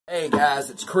Hey guys,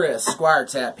 it's Chris, Squire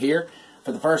Tap here.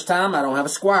 For the first time, I don't have a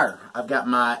Squire. I've got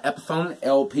my Epiphone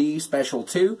LP Special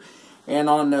II, and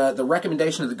on the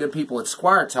recommendation of the good people at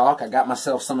Squire Talk, I got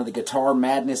myself some of the Guitar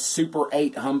Madness Super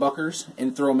 8 humbuckers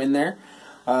and threw them in there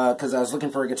because I was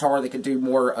looking for a guitar that could do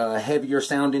more heavier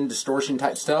sounding, distortion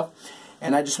type stuff.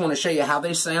 And I just want to show you how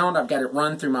they sound. I've got it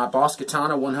run through my Boss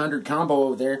Katana 100 combo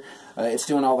over there. It's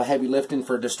doing all the heavy lifting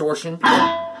for distortion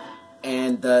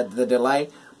and the delay.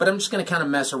 But I'm just going to kind of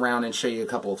mess around and show you a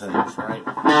couple of things, right?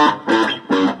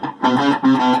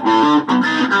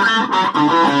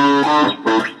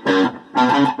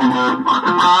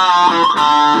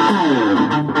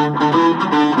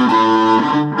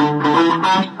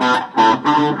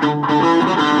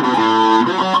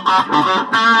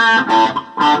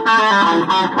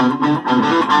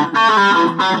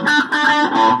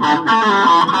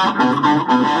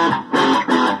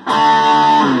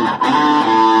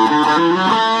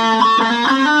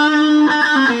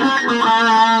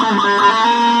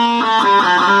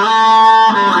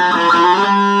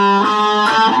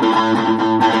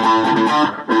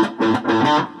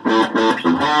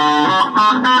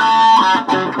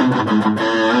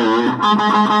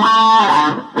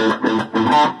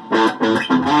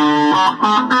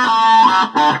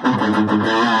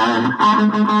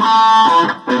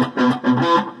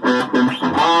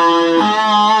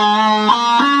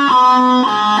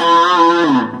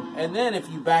 And then if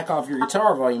you back off your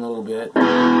guitar volume a little bit,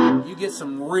 you get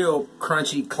some real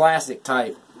crunchy classic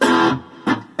type.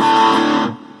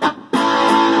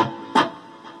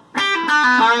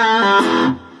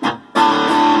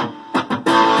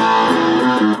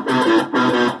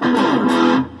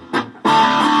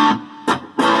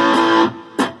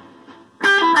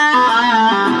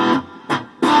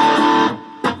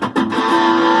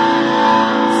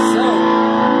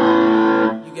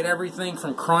 Everything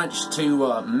from crunch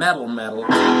to metal.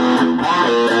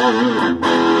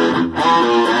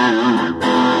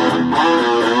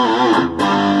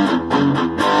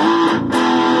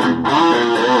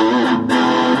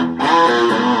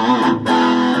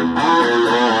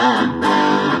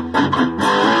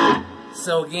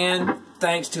 So again,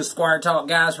 thanks to Squire Talk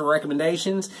guys for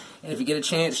recommendations, and if you get a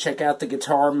chance, check out the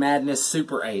Guitar Madness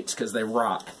Super 8s because they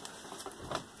rock.